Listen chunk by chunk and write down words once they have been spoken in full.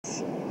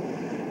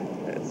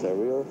So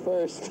we were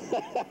first.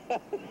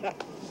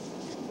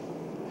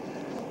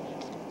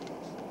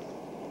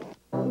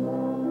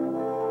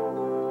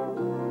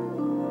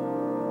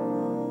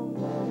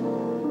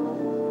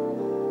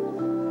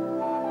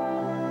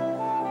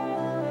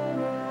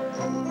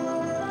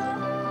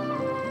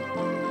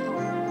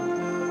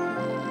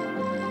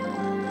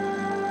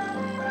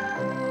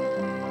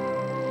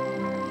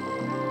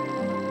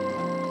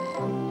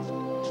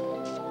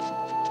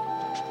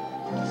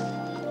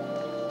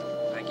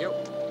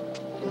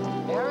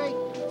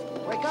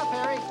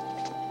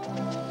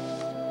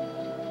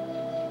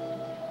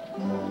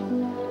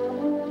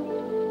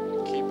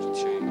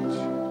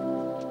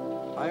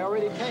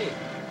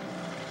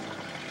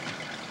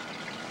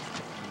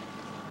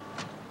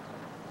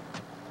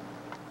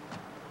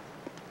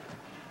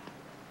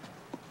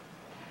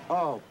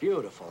 Oh,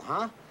 beautiful,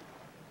 huh?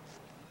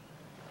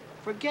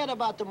 Forget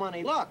about the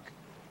money. Look.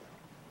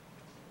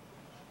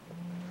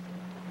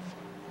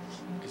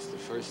 It's the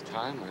first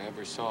time I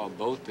ever saw a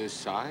boat this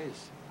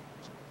size.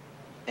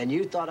 And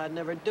you thought I'd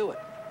never do it.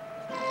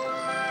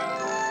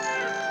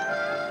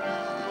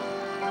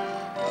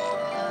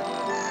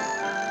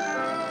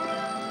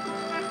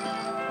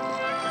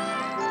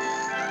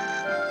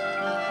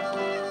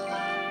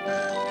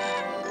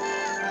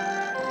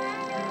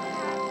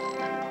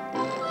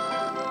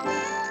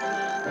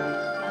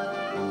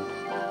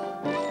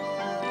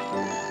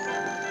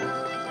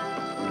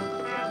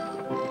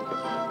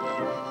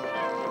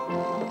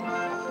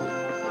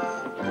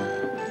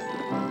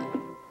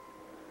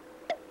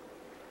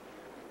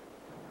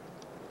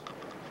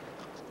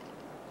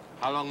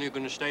 How long are you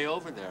going to stay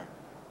over there?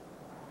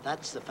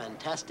 That's the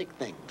fantastic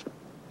thing.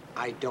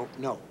 I don't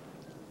know.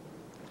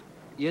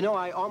 You know,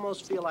 I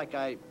almost feel like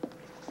I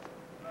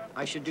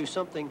should do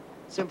something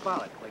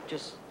symbolic, like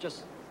just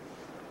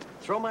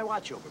throw my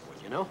watch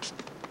overboard, you know?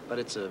 But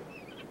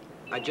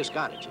I just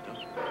got it, you know?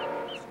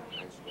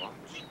 Nice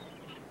watch.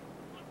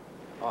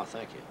 Oh,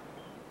 thank you.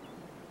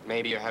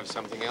 Maybe you have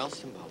something else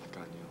symbolic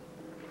on you.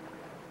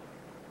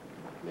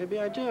 Maybe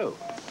I do.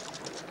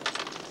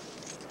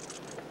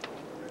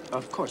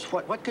 Of course,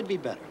 what could be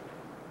better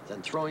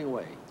than throwing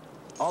away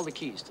all the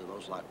keys to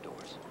those locked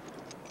doors?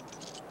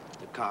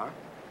 The car?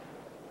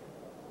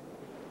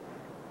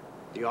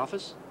 The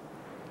office?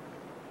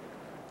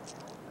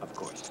 Of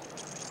course.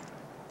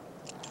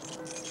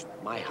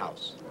 My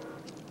house.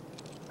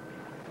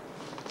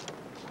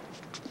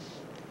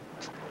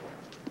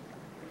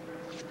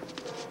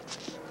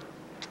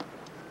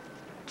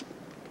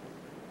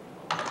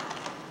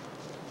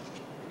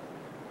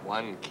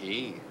 One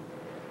key.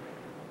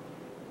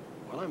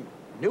 Well, I'm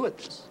new at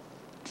this.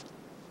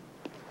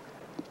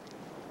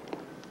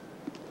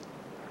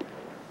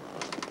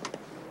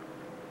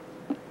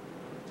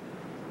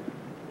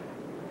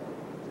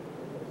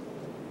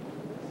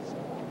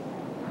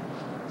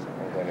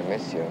 I'm going to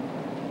miss you.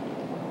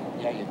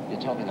 Yeah, you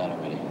told me that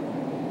already.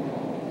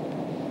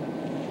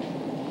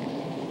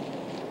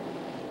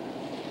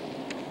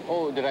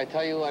 Oh, did I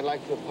tell you I'd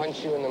like to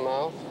punch you in the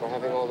mouth for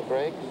having all the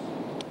breaks?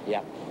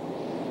 Yeah.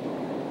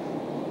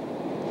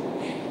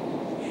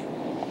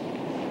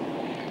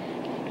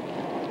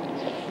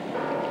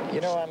 You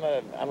know,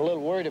 I'm a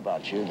little worried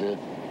about you, the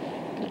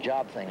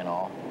job thing and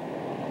all.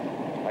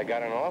 I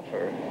got an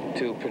offer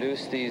to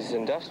produce these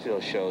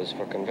industrial shows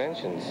for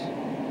conventions.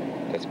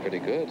 That's pretty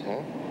good,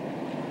 huh?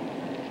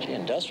 Gee,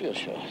 industrial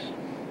shows.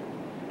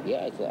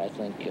 Yeah, I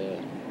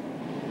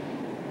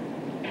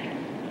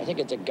think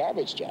it's a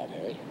garbage job,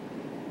 Harry.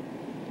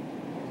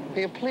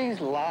 Will you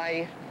please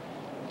lie?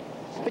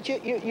 But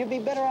you'd be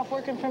better off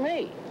working for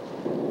me.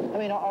 I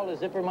mean, all the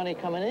zipper money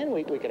coming in,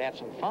 we could have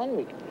some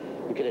fun.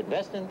 We could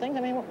invest in things. I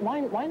mean,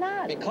 why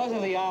not? Because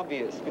of the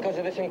obvious. Because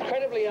of this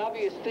incredibly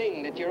obvious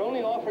thing that you're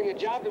only offering a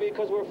job to me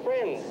because we're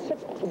friends.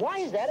 But why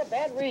is that a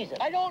bad reason?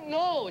 I don't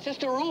know. It's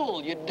just a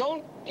rule. You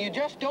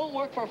just don't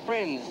work for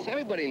friends.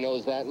 Everybody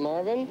knows that,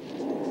 Marvin.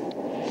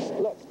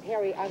 Look,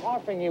 Harry, I'm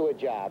offering you a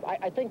job.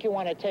 I think you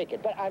want to take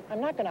it, but I'm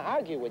not going to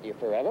argue with you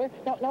forever.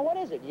 Now, what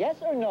is it? Yes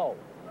or no?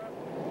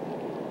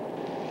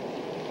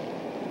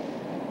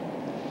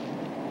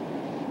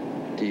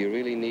 Do you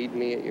really need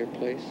me at your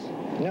place?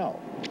 No.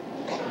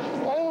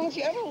 Why don't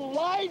you ever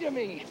lie to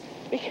me?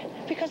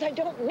 Because I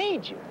don't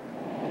need you.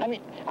 I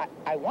mean,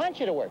 I want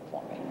you to work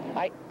for me.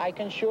 I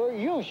can sure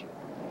use you.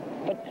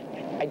 But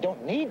I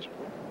don't need you.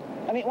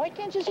 I mean, why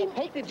can't you see... I'll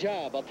take the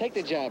job. I'll take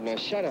the job. Now,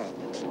 shut up.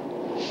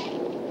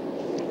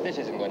 This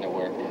isn't going to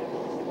work.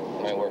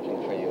 Am I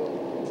working for you?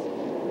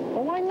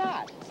 Well, why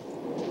not?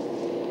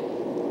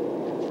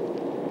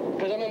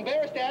 Because I'm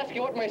embarrassed to ask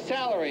you what my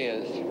salary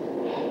is.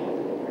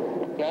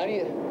 Now, do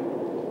you...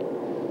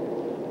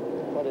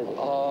 What is it?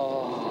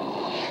 Oh,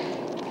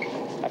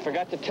 I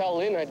forgot to tell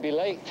Lynn I'd be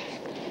late.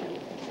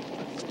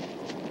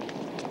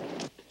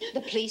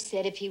 The police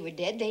said if he were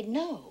dead, they'd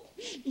know.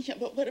 Yeah,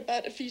 but what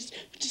about if he's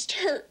just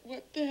hurt?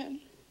 What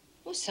then?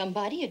 Well,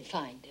 somebody'd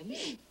find him.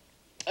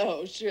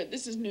 Oh, sure,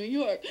 this is New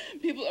York.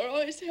 People are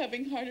always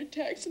having heart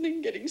attacks and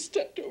then getting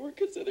stepped over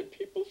because other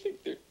people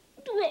think they're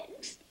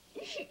drunks.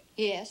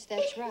 Yes,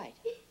 that's right.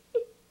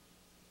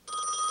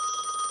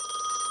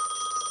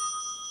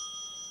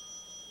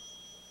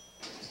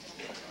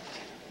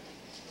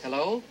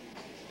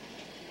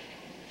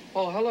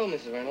 Oh, hello,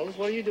 Mrs. Reynolds.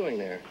 What are you doing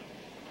there?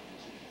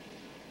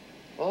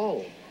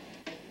 Oh.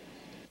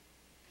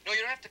 No, you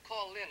don't have to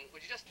call in.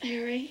 Would you just...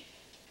 Harry?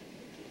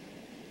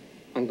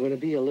 I'm going to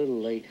be a little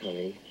late,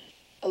 honey.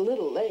 A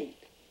little late.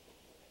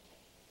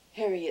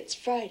 Harry, it's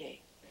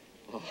Friday.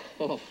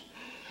 Oh,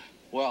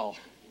 well,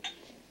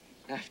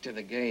 after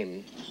the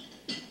game,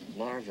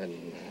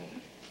 Marvin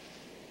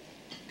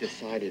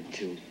decided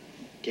to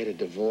get a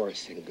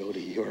divorce and go to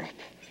Europe.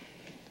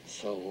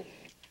 So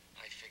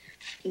I figured...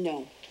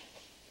 No.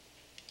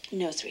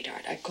 No,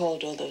 sweetheart. I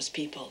called all those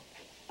people.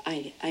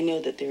 I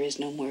know that there is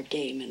no more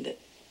game and that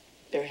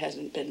there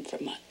hasn't been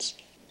for months.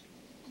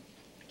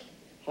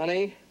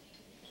 Honey,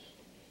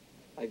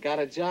 I got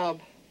a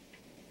job.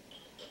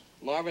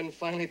 Marvin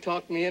finally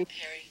talked me in.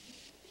 Harry,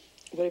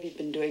 what have you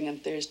been doing on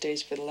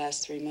Thursdays for the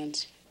last 3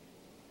 months?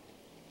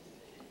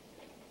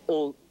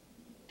 Oh,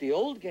 the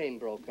old game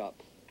broke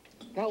up.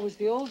 That was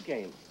the old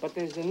game, but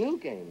there's a new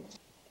game.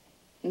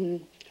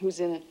 Mm-hmm. Who's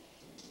in it?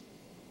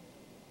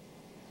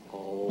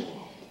 Oh,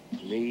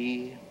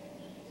 me,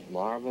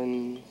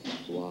 Marvin,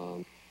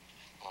 You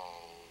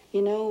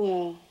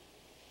know,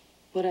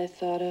 what I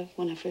thought of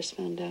when I first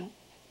found out?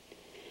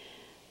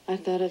 I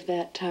thought of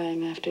that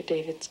time after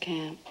David's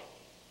camp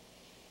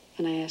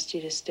when I asked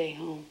you to stay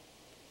home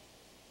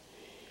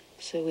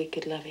so we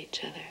could love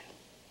each other.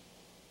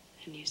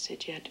 And you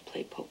said you had to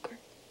play poker.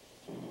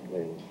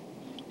 Lynn,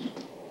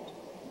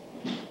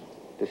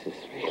 this is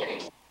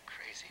really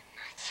crazy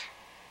nuts.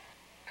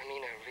 I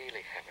mean, I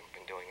really haven't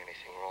been doing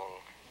anything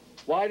wrong.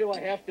 Why do I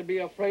have to be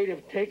afraid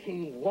of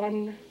taking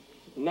one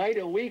night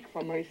a week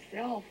for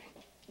myself?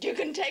 You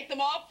can take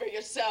them off for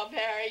yourself,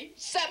 Harry.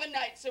 7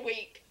 nights a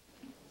week.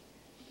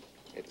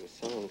 It was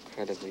so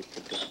incredibly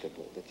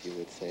predictable that you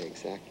would say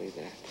exactly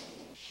that.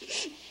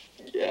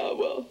 Yeah,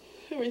 well,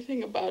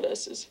 everything about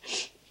us is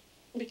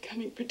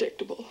becoming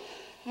predictable.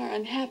 Our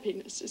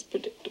unhappiness is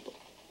predictable.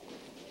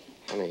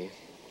 Honey,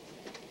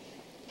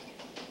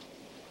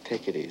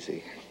 take it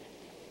easy.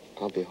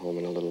 I'll be home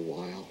in a little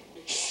while.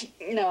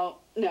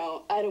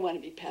 No, I don't want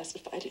to be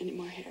pacified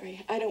anymore,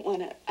 Harry. I don't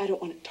want to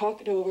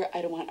talk it over.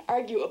 I don't want to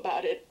argue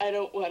about it. I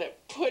don't want to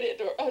put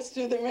it or us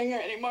through the ringer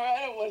anymore. I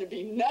don't want to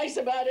be nice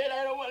about it.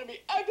 I don't want to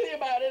be ugly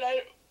about it.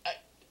 I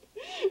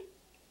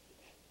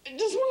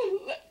just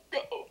want to let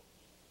go.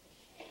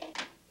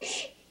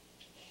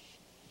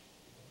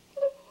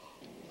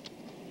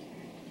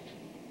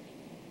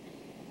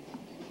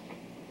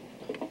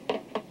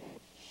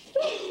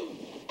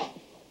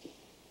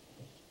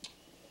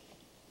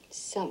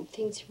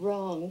 Something's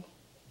wrong.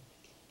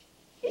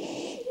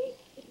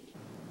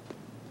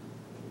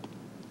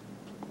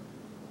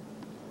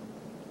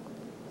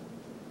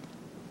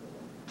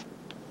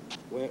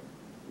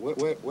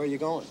 Where are you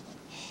going?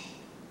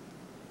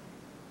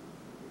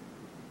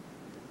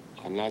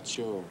 I'm not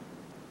sure.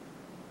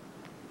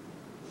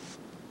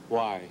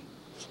 Why?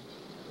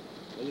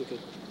 Well, you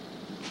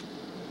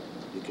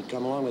could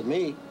come along with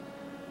me.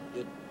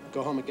 You'd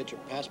go home and get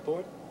your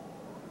passport.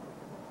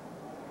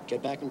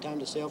 Get back in time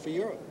to sail for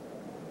Europe.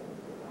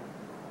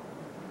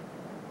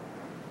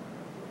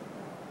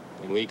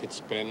 And we could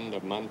spend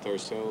a month or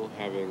so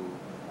having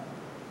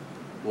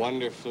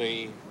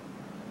wonderfully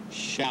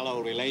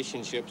shallow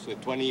relationships with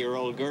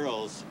 20-year-old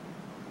girls.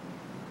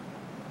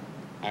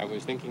 I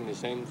was thinking the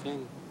same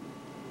thing.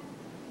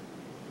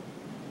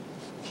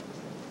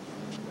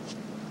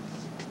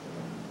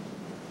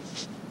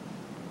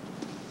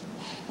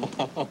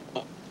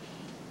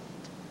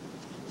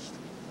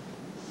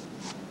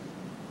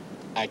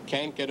 I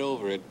can't get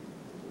over it.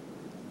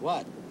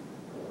 What?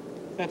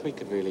 That we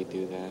could really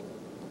do that.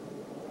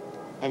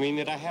 I mean,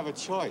 that I have a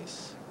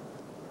choice.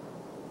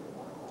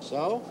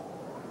 So?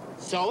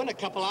 So in a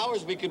couple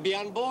hours, we could be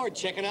on board,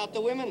 checking out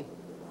the women.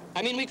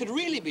 I mean, we could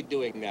really be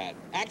doing that.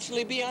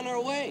 Actually be on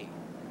our way.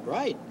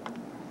 Right.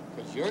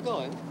 Because you're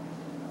going.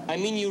 I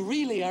mean, you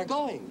really are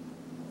going.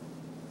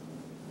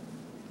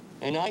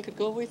 And I could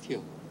go with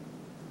you.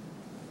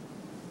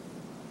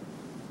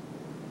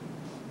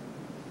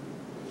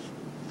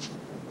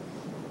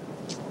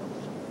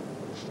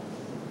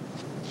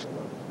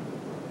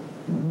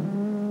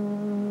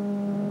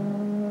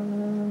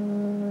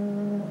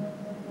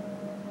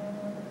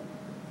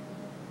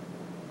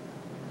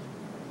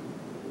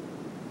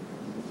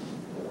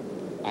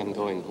 I'm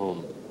going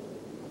home.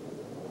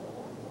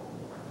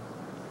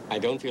 I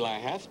don't feel I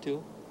have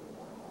to,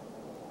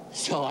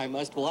 so I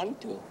must want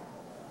to.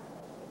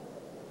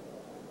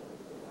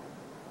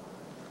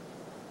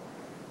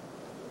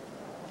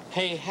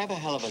 Hey, have a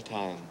hell of a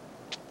time.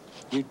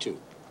 You too.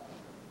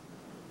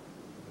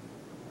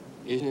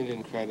 Isn't it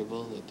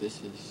incredible that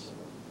this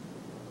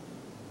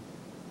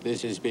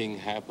is being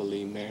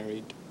happily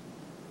married?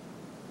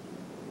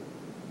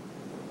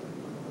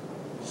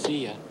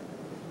 See ya.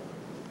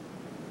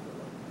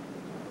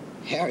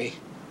 Harry.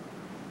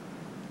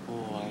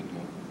 Oh, I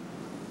know.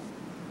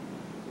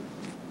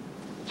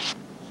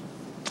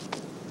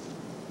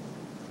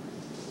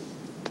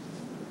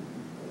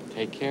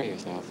 Take care of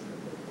yourself.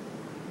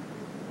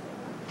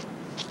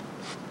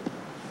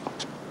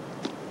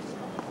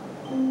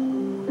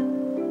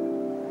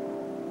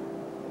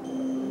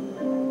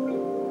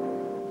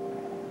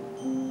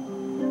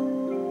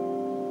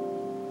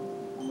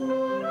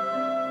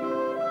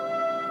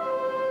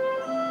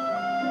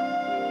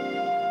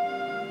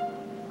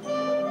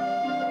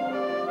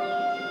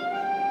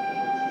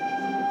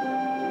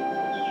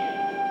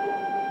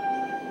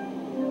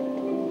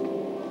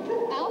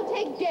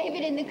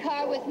 David in the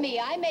car with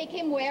me. I make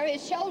him wear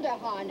his shoulder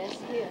harness.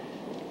 Here.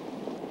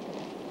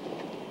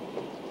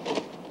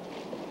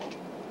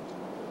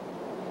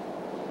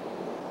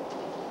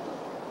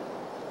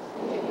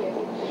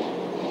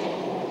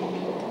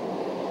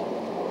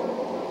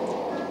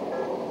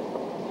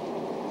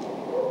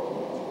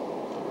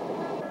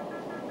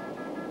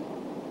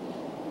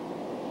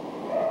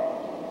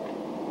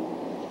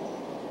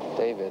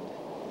 David.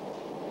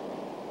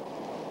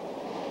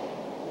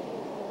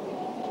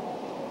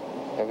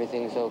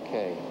 Everything's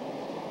okay.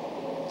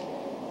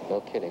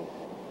 No kidding.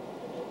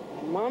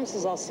 Mom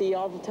says I'll see you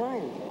all the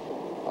time.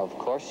 Of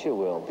course you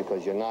will,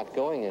 because you're not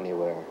going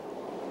anywhere.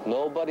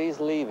 Nobody's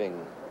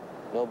leaving.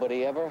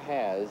 Nobody ever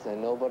has,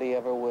 and nobody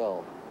ever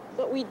will.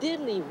 But we did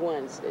leave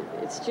once.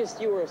 It's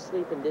just you were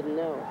asleep and didn't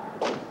know.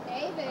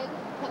 David,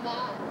 come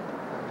on.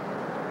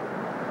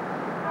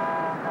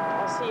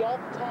 I'll see you all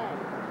the time.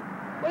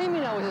 What do you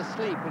mean I was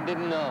asleep and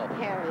didn't know?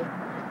 Harry,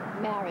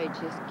 marriage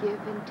is give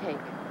and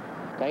take.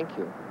 Thank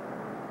you.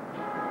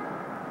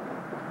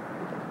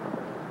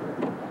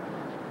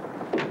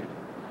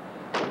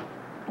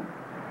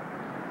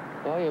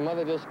 Well, your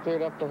mother just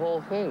cleared up the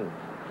whole thing.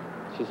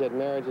 She said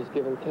marriage is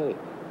give and take.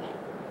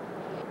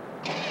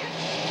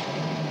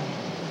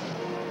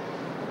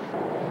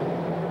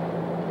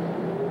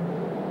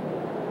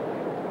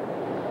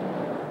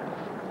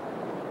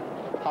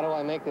 How do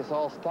I make this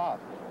all stop?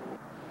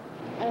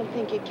 I don't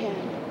think you can.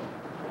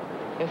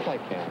 Yes, I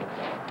can.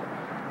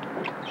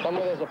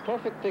 Somewhere there's a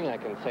perfect thing I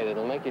can say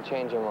that'll make you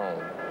change your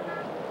mind.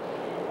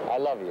 I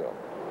love you.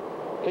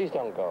 Please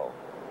don't go.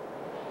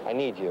 I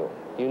need you.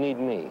 You need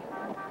me.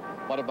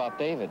 What about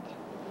David?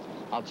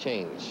 I'll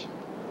change.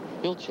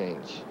 You'll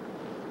change.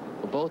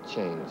 We'll both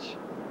change.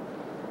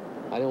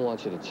 I don't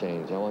want you to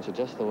change. I want you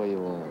just the way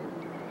you are.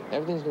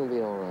 Everything's gonna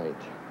be all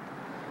right.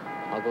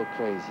 I'll go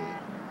crazy.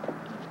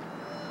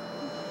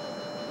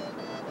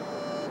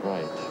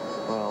 Right.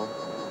 Well,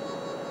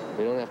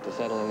 we don't have to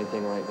settle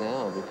anything right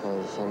now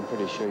because I'm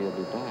pretty sure you'll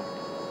be back.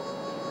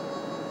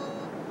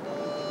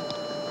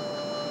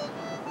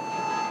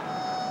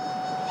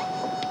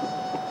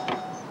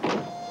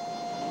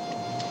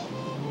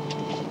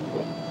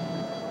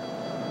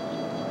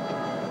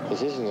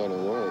 This isn't going to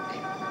work.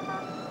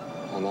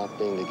 Our not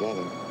being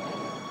together.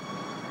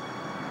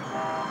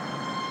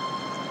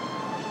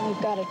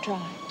 We've got to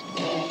try.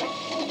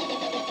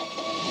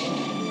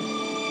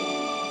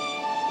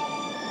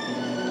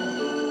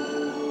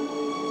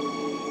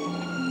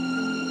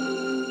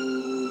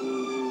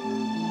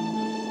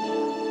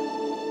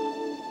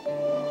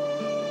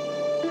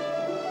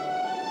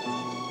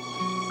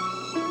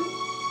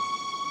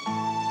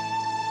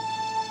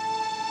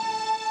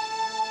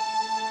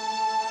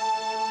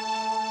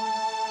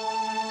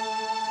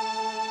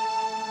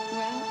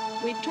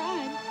 We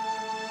tried.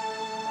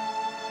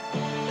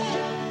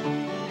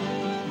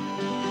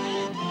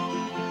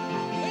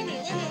 Wait a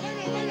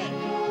minute.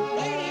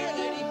 Right here,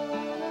 lady.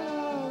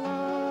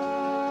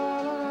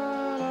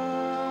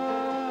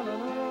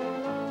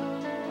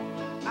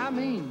 I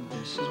mean,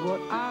 this is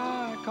what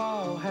I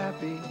call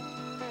happy.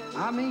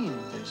 I mean,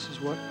 this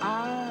is what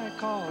I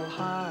call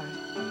high.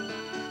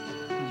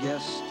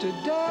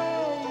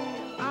 Yesterday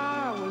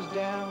I was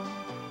down.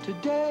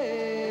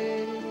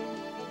 Today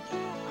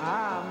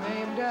I'm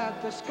aimed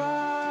at the sky.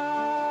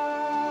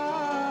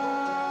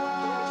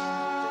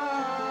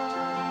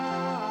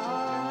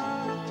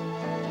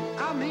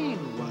 I mean,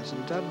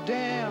 wasn't I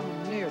damn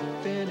near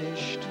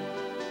finished?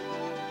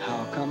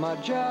 How come I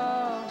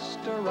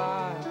just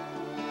arrived?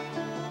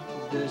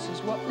 This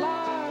is what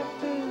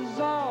life is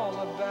all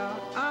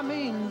about. I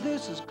mean,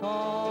 this is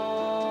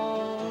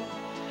called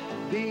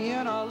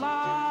being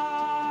alive.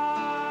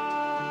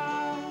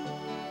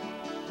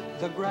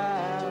 The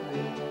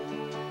grabbing,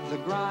 the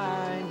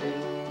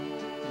grinding,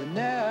 the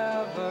never